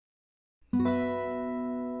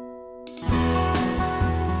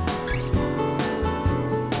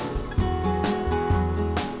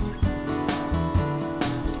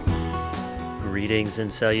Greetings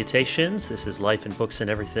and salutations. This is Life in Books and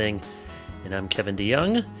Everything, and I'm Kevin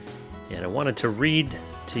DeYoung, and I wanted to read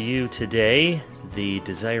to you today the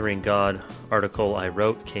Desiring God article I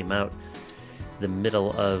wrote. Came out the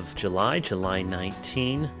middle of July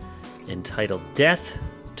 19, entitled Death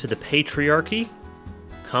to the Patriarchy,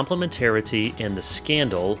 Complementarity, and the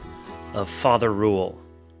Scandal of Father Rule.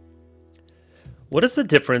 What is the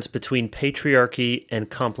difference between patriarchy and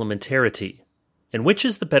complementarity? And which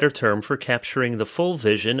is the better term for capturing the full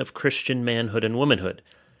vision of Christian manhood and womanhood?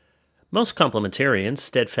 Most complementarians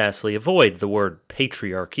steadfastly avoid the word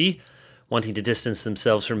patriarchy, wanting to distance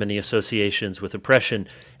themselves from any associations with oppression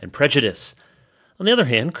and prejudice. On the other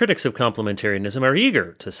hand, critics of complementarianism are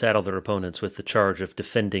eager to saddle their opponents with the charge of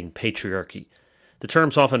defending patriarchy. The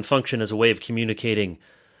terms often function as a way of communicating,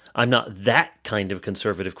 "I'm not that kind of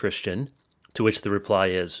conservative Christian," to which the reply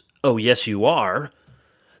is, "Oh, yes, you are."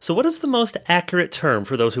 So what is the most accurate term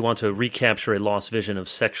for those who want to recapture a lost vision of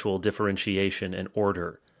sexual differentiation and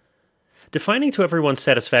order? Defining to everyone's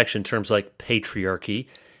satisfaction terms like patriarchy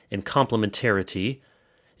and complementarity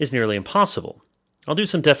is nearly impossible. I'll do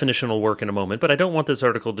some definitional work in a moment, but I don't want this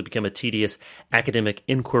article to become a tedious academic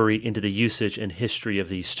inquiry into the usage and history of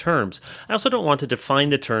these terms. I also don't want to define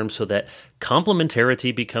the terms so that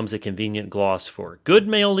complementarity becomes a convenient gloss for good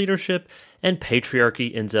male leadership and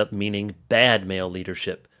patriarchy ends up meaning bad male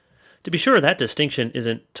leadership. To be sure, that distinction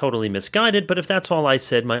isn't totally misguided, but if that's all I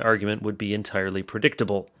said, my argument would be entirely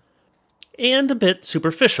predictable. And a bit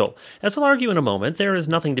superficial. As I'll argue in a moment, there is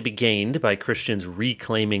nothing to be gained by Christians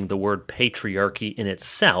reclaiming the word patriarchy in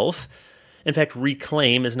itself. In fact,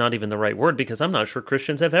 reclaim is not even the right word because I'm not sure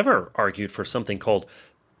Christians have ever argued for something called,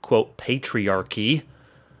 quote, patriarchy.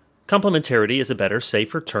 Complementarity is a better,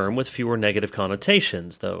 safer term with fewer negative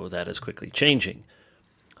connotations, though that is quickly changing.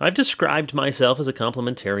 I've described myself as a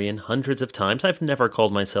complementarian hundreds of times. I've never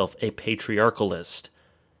called myself a patriarchalist.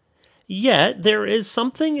 Yet, there is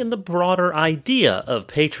something in the broader idea of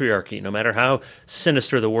patriarchy, no matter how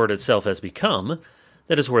sinister the word itself has become,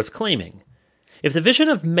 that is worth claiming. If the vision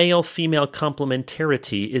of male-female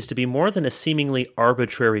complementarity is to be more than a seemingly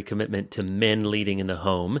arbitrary commitment to men leading in the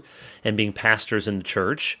home and being pastors in the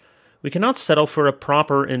church, we cannot settle for a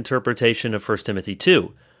proper interpretation of 1 Timothy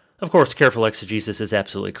 2. Of course, careful exegesis is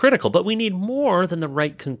absolutely critical, but we need more than the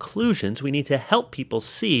right conclusions. We need to help people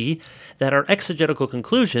see that our exegetical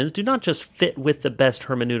conclusions do not just fit with the best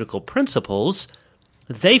hermeneutical principles,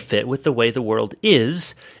 they fit with the way the world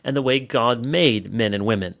is and the way God made men and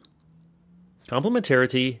women.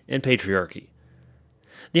 Complementarity and patriarchy.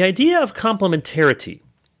 The idea of complementarity,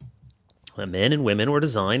 that men and women were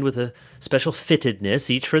designed with a special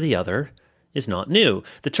fittedness, each for the other, is not new.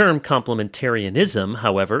 The term complementarianism,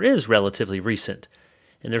 however, is relatively recent.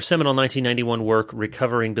 In their seminal 1991 work,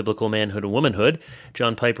 Recovering Biblical Manhood and Womanhood,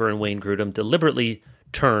 John Piper and Wayne Grudem deliberately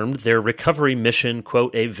termed their recovery mission,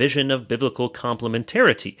 quote, a vision of biblical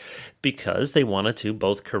complementarity, because they wanted to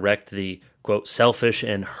both correct the, quote, selfish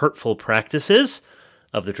and hurtful practices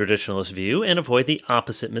of the traditionalist view and avoid the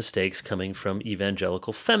opposite mistakes coming from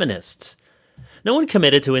evangelical feminists. No one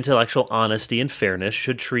committed to intellectual honesty and fairness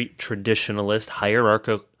should treat traditionalist,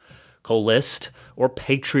 hierarchicalist, or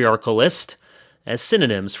patriarchalist as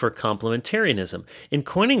synonyms for complementarianism. In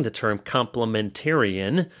coining the term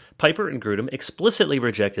complementarian, Piper and Grudem explicitly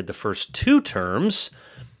rejected the first two terms,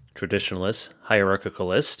 traditionalist,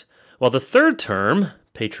 hierarchicalist, while the third term,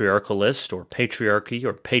 patriarchalist or patriarchy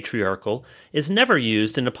or patriarchal, is never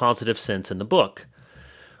used in a positive sense in the book.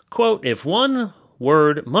 Quote, if one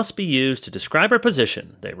word must be used to describe our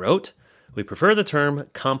position, they wrote, we prefer the term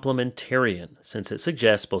complementarian, since it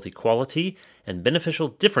suggests both equality and beneficial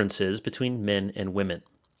differences between men and women.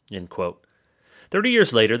 End quote. 30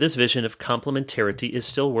 years later, this vision of complementarity is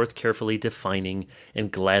still worth carefully defining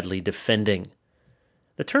and gladly defending.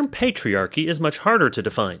 The term patriarchy is much harder to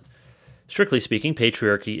define. Strictly speaking,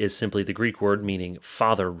 patriarchy is simply the Greek word meaning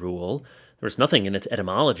father rule. There is nothing in its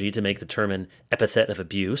etymology to make the term an epithet of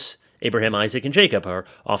abuse. Abraham, Isaac, and Jacob are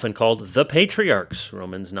often called the patriarchs,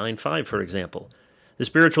 Romans 9:5, for example. The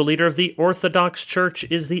spiritual leader of the Orthodox Church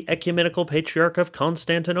is the ecumenical patriarch of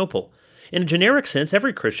Constantinople. In a generic sense,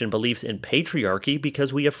 every Christian believes in patriarchy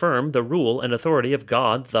because we affirm the rule and authority of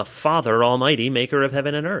God, the Father Almighty, maker of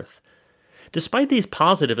heaven and earth. Despite these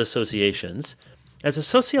positive associations, as a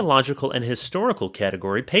sociological and historical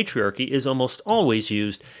category, patriarchy is almost always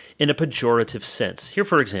used in a pejorative sense. Here,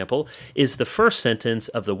 for example, is the first sentence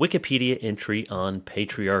of the Wikipedia entry on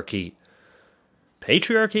patriarchy.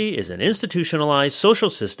 Patriarchy is an institutionalized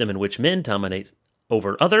social system in which men dominate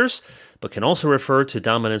over others, but can also refer to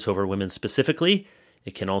dominance over women specifically,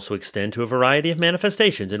 It can also extend to a variety of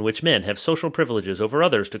manifestations in which men have social privileges over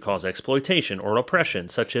others to cause exploitation or oppression,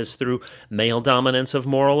 such as through male dominance of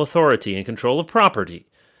moral authority and control of property.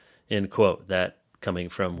 End quote. That coming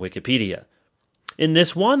from Wikipedia. In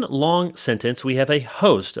this one long sentence, we have a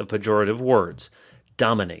host of pejorative words.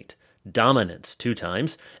 Dominate, dominance 2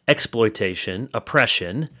 times, exploitation,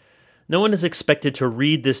 oppression. No one is expected to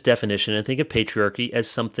read this definition and think of patriarchy as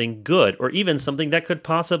something good, or even something that could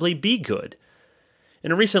possibly be good.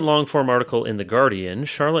 In a recent long-form article in The Guardian,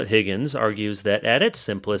 Charlotte Higgins argues that at its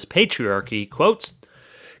simplest, patriarchy, quote,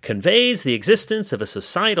 conveys the existence of a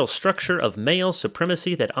societal structure of male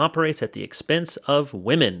supremacy that operates at the expense of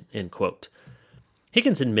women, end quote.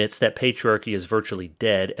 Higgins admits that patriarchy is virtually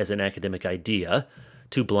dead as an academic idea,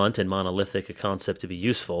 too blunt and monolithic a concept to be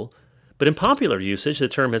useful, but in popular usage the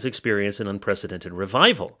term has experienced an unprecedented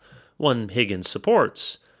revival, one Higgins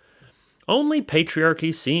supports. Only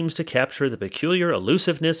patriarchy seems to capture the peculiar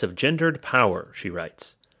elusiveness of gendered power, she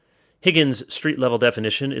writes. Higgins' street-level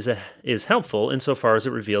definition is helpful insofar as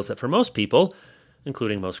it reveals that for most people,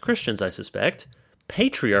 including most Christians I suspect,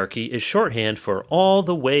 patriarchy is shorthand for all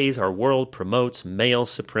the ways our world promotes male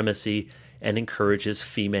supremacy and encourages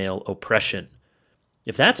female oppression.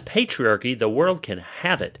 If that's patriarchy, the world can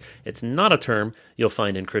have it. It's not a term you'll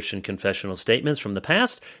find in Christian confessional statements from the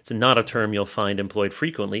past. It's not a term you'll find employed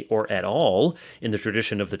frequently or at all in the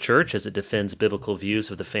tradition of the church as it defends biblical views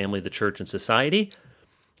of the family, the church, and society.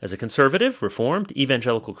 As a conservative, reformed,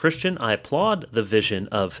 evangelical Christian, I applaud the vision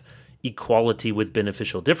of equality with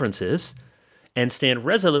beneficial differences and stand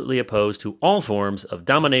resolutely opposed to all forms of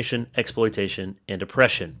domination, exploitation, and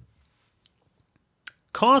oppression.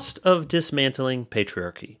 Cost of dismantling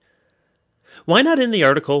patriarchy. Why not in the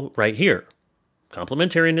article right here?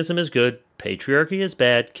 Complementarianism is good, patriarchy is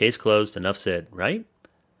bad, case closed, enough said, right?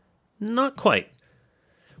 Not quite.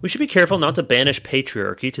 We should be careful not to banish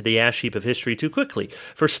patriarchy to the ash heap of history too quickly.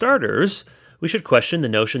 For starters, we should question the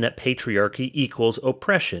notion that patriarchy equals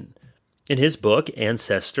oppression. In his book,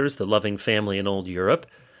 Ancestors, the Loving Family in Old Europe,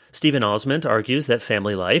 Stephen Osment argues that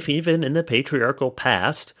family life, even in the patriarchal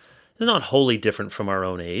past, is not wholly different from our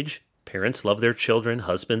own age. Parents loved their children,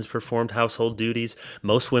 husbands performed household duties,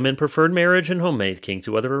 most women preferred marriage and homemaking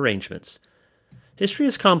to other arrangements. History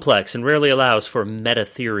is complex and rarely allows for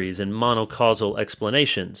meta-theories and monocausal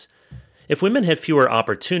explanations. If women had fewer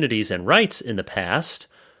opportunities and rights in the past,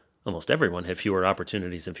 almost everyone had fewer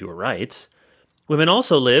opportunities and fewer rights, women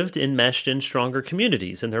also lived enmeshed in stronger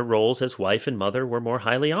communities, and their roles as wife and mother were more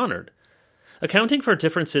highly honored. Accounting for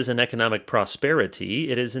differences in economic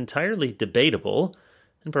prosperity, it is entirely debatable,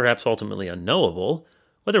 and perhaps ultimately unknowable,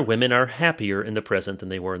 whether women are happier in the present than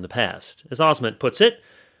they were in the past. As Osment puts it,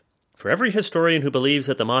 for every historian who believes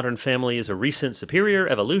that the modern family is a recent superior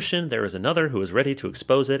evolution, there is another who is ready to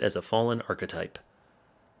expose it as a fallen archetype.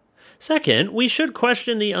 Second, we should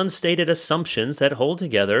question the unstated assumptions that hold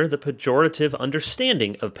together the pejorative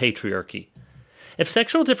understanding of patriarchy. If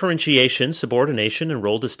sexual differentiation, subordination, and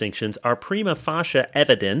role distinctions are prima facie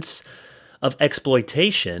evidence of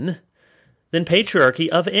exploitation, then patriarchy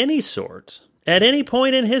of any sort, at any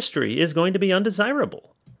point in history, is going to be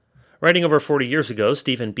undesirable. Writing over 40 years ago,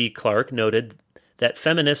 Stephen B. Clark noted that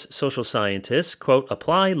feminist social scientists, quote,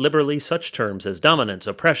 apply liberally such terms as dominance,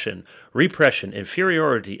 oppression, repression,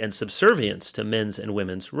 inferiority, and subservience to men's and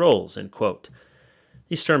women's roles, end quote.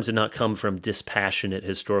 These terms did not come from dispassionate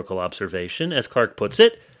historical observation. As Clark puts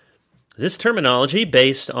it, this terminology,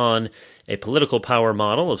 based on a political power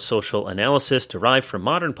model of social analysis derived from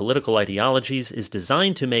modern political ideologies, is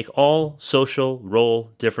designed to make all social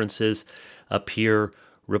role differences appear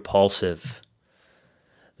repulsive.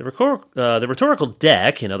 The rhetorical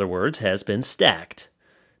deck, in other words, has been stacked.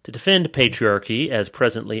 To defend patriarchy, as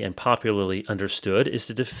presently and popularly understood, is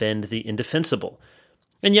to defend the indefensible.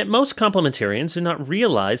 And yet most complementarians do not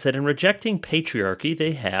realize that in rejecting patriarchy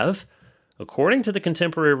they have, according to the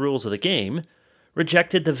contemporary rules of the game,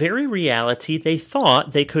 rejected the very reality they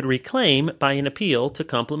thought they could reclaim by an appeal to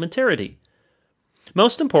complementarity.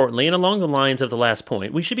 Most importantly, and along the lines of the last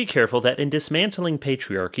point, we should be careful that in dismantling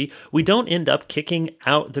patriarchy, we don't end up kicking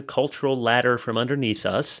out the cultural ladder from underneath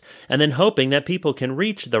us and then hoping that people can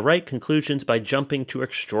reach the right conclusions by jumping to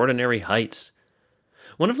extraordinary heights.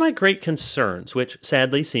 One of my great concerns, which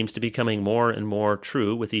sadly seems to be becoming more and more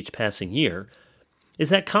true with each passing year, is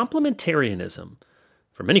that complementarianism,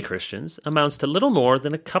 for many Christians, amounts to little more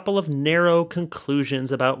than a couple of narrow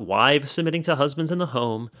conclusions about wives submitting to husbands in the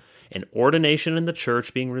home and ordination in the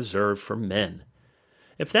church being reserved for men.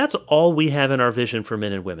 If that's all we have in our vision for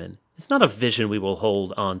men and women, it's not a vision we will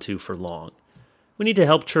hold on to for long. We need to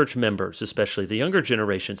help church members, especially the younger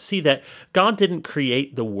generation, see that God didn't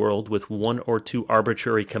create the world with one or two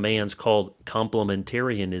arbitrary commands called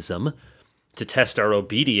complementarianism to test our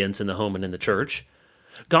obedience in the home and in the church.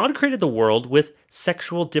 God created the world with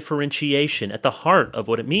sexual differentiation at the heart of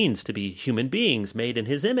what it means to be human beings made in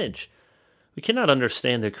His image. We cannot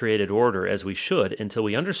understand the created order as we should until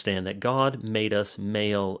we understand that God made us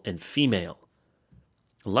male and female,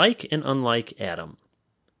 like and unlike Adam.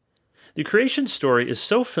 The creation story is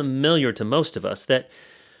so familiar to most of us that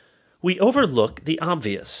we overlook the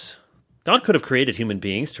obvious. God could have created human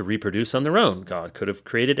beings to reproduce on their own. God could have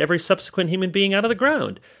created every subsequent human being out of the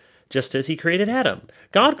ground, just as He created Adam.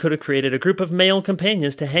 God could have created a group of male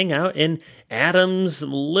companions to hang out in Adam's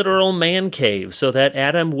literal man cave so that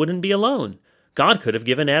Adam wouldn't be alone. God could have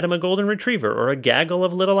given Adam a golden retriever or a gaggle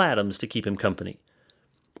of little Adams to keep him company.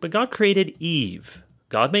 But God created Eve.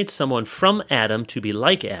 God made someone from Adam to be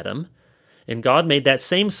like Adam, and God made that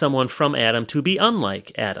same someone from Adam to be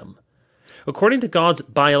unlike Adam. According to God's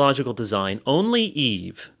biological design, only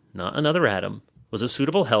Eve, not another Adam, was a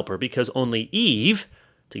suitable helper because only Eve,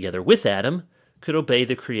 together with Adam, could obey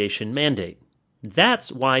the creation mandate.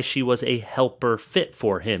 That's why she was a helper fit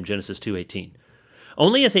for him, Genesis 2:18.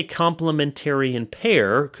 Only as a complementarian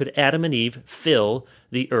pair could Adam and Eve fill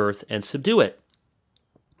the earth and subdue it.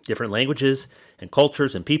 Different languages and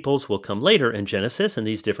cultures and peoples will come later in Genesis, and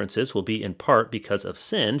these differences will be in part because of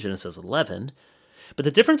sin, Genesis 11. But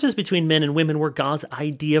the differences between men and women were God's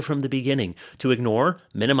idea from the beginning. To ignore,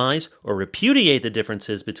 minimize, or repudiate the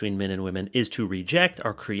differences between men and women is to reject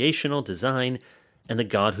our creational design and the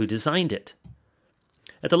God who designed it.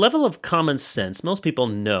 At the level of common sense, most people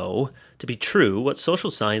know to be true what social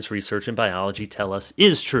science research and biology tell us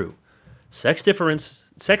is true. Sex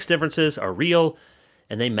differences are real,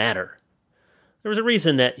 and they matter. There is a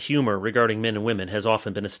reason that humor regarding men and women has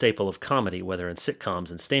often been a staple of comedy, whether in sitcoms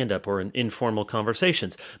and stand-up or in informal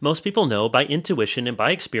conversations. Most people know by intuition and by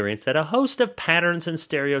experience that a host of patterns and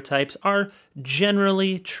stereotypes are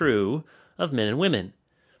generally true of men and women.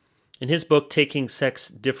 In his book, Taking Sex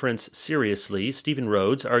Difference Seriously, Stephen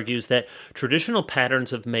Rhodes argues that traditional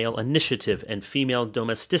patterns of male initiative and female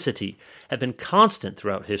domesticity have been constant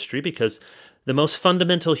throughout history because the most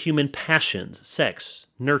fundamental human passions, sex,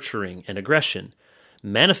 nurturing, and aggression,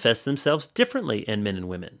 manifest themselves differently in men and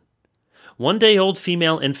women. One-day-old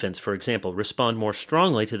female infants, for example, respond more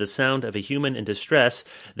strongly to the sound of a human in distress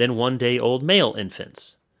than one-day-old male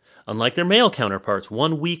infants. Unlike their male counterparts,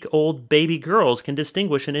 1-week-old baby girls can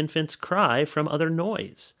distinguish an infant's cry from other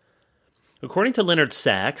noise. According to Leonard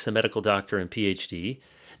Sachs, a medical doctor and PhD,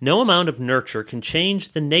 no amount of nurture can change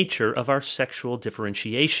the nature of our sexual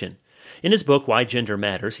differentiation. In his book, Why Gender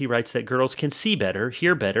Matters, he writes that girls can see better,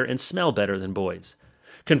 hear better, and smell better than boys.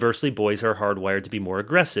 Conversely, boys are hardwired to be more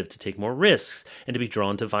aggressive, to take more risks, and to be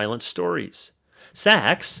drawn to violent stories.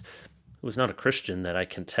 Sachs, who is not a Christian that I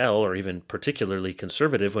can tell, or even particularly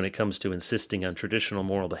conservative when it comes to insisting on traditional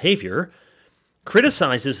moral behavior,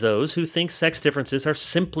 criticizes those who think sex differences are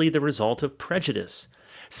simply the result of prejudice.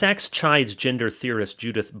 Sachs chides gender theorist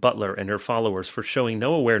Judith Butler and her followers for showing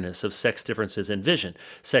no awareness of sex differences in vision,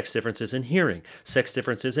 sex differences in hearing, sex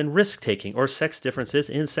differences in risk-taking, or sex differences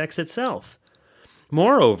in sex itself.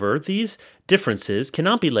 Moreover, these differences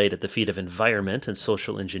cannot be laid at the feet of environment and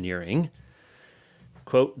social engineering.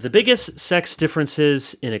 Quote, the biggest sex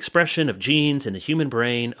differences in expression of genes in the human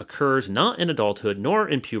brain occurs not in adulthood nor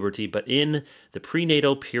in puberty, but in the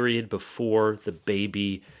prenatal period before the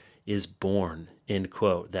baby is born, end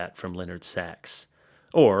quote. That from Leonard Sachs.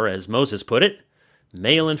 Or, as Moses put it,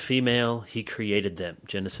 male and female, he created them,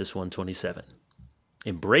 Genesis 1:27.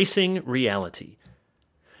 Embracing reality.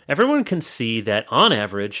 Everyone can see that, on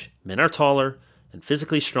average, men are taller and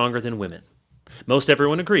physically stronger than women. Most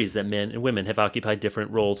everyone agrees that men and women have occupied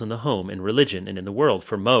different roles in the home, in religion, and in the world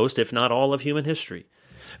for most, if not all, of human history.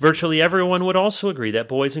 Virtually everyone would also agree that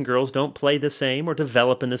boys and girls don't play the same or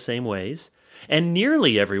develop in the same ways. And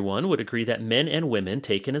nearly everyone would agree that men and women,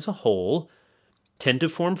 taken as a whole, tend to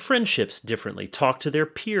form friendships differently, talk to their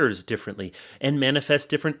peers differently, and manifest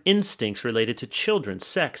different instincts related to children,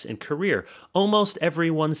 sex, and career. Almost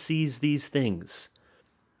everyone sees these things.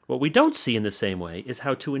 What we don't see in the same way is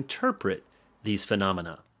how to interpret these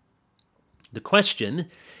phenomena. The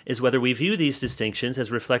question is whether we view these distinctions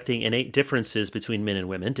as reflecting innate differences between men and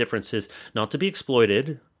women, differences not to be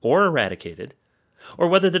exploited or eradicated, or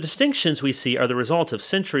whether the distinctions we see are the result of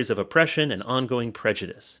centuries of oppression and ongoing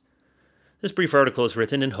prejudice. This brief article is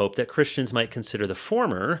written in hope that Christians might consider the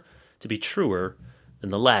former to be truer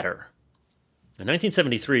than the latter. In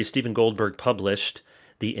 1973, Stephen Goldberg published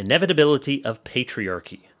The Inevitability of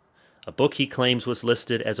Patriarchy, a book he claims was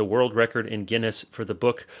listed as a world record in Guinness for the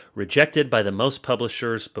book rejected by the most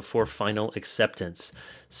publishers before final acceptance.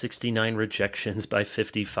 69 rejections by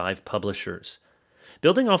 55 publishers.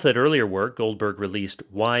 Building off that earlier work, Goldberg released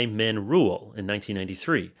Why Men Rule in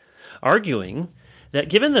 1993, arguing that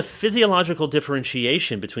given the physiological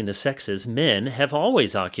differentiation between the sexes, men have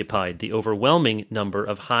always occupied the overwhelming number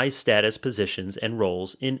of high-status positions and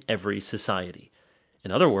roles in every society.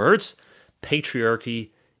 In other words, patriarchy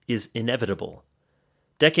is inevitable.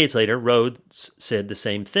 Decades later, Rhodes said the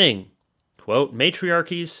same thing. Quote,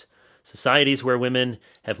 matriarchies, societies where women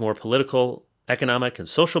have more political, economic, and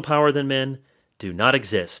social power than men, do not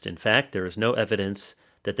exist. In fact, there is no evidence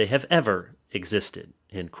that they have ever existed,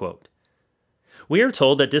 end quote. We are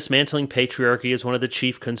told that dismantling patriarchy is one of the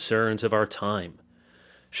chief concerns of our time.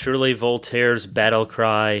 Surely Voltaire's battle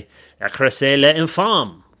cry, "Écrasez les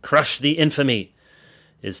infâmes," crush the infamy,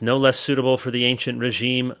 is no less suitable for the ancient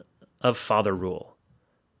regime of father rule.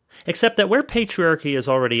 Except that where patriarchy is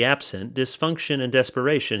already absent, dysfunction and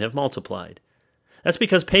desperation have multiplied. That's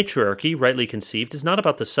because patriarchy, rightly conceived, is not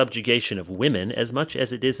about the subjugation of women as much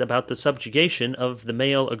as it is about the subjugation of the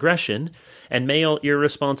male aggression and male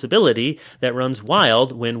irresponsibility that runs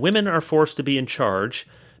wild when women are forced to be in charge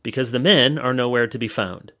because the men are nowhere to be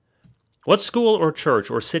found. What school or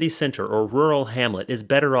church or city center or rural hamlet is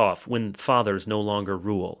better off when fathers no longer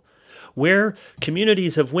rule? Where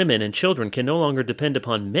communities of women and children can no longer depend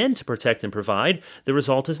upon men to protect and provide, the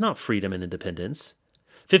result is not freedom and independence.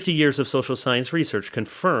 50 years of social science research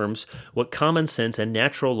confirms what common sense and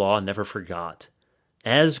natural law never forgot.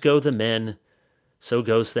 As go the men, so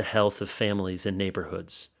goes the health of families and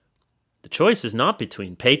neighborhoods. The choice is not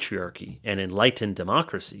between patriarchy and enlightened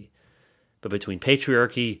democracy, but between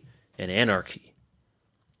patriarchy and anarchy.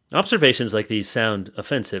 Observations like these sound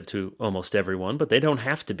offensive to almost everyone, but they don't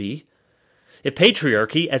have to be. If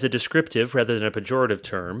patriarchy, as a descriptive rather than a pejorative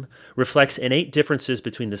term, reflects innate differences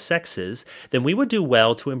between the sexes, then we would do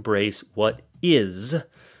well to embrace what is,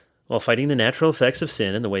 while fighting the natural effects of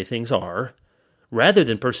sin and the way things are, rather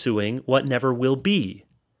than pursuing what never will be.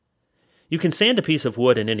 You can sand a piece of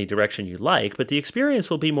wood in any direction you like, but the experience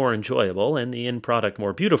will be more enjoyable and the end product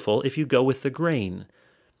more beautiful if you go with the grain.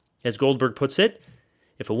 As Goldberg puts it,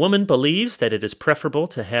 if a woman believes that it is preferable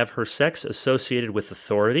to have her sex associated with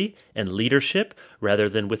authority and leadership rather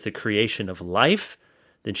than with the creation of life,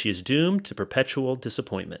 then she is doomed to perpetual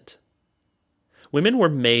disappointment. Women were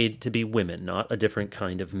made to be women, not a different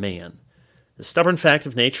kind of man. The stubborn fact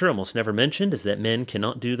of nature, almost never mentioned, is that men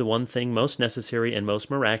cannot do the one thing most necessary and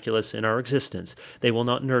most miraculous in our existence. They will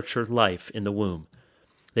not nurture life in the womb.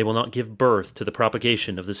 They will not give birth to the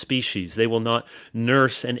propagation of the species. They will not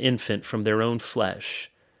nurse an infant from their own flesh.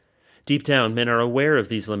 Deep down, men are aware of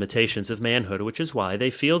these limitations of manhood, which is why they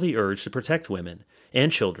feel the urge to protect women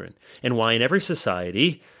and children, and why in every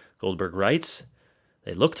society, Goldberg writes,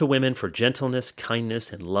 they look to women for gentleness,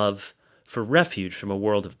 kindness, and love, for refuge from a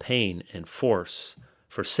world of pain and force,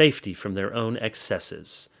 for safety from their own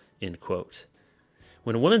excesses. End quote.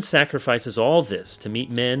 When a woman sacrifices all this to meet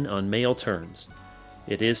men on male terms,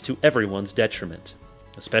 it is to everyone's detriment,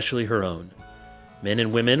 especially her own. Men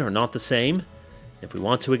and women are not the same. If we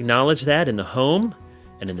want to acknowledge that in the home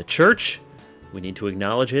and in the church, we need to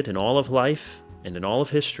acknowledge it in all of life and in all of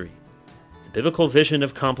history. The biblical vision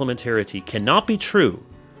of complementarity cannot be true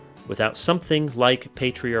without something like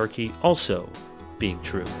patriarchy also being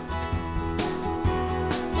true.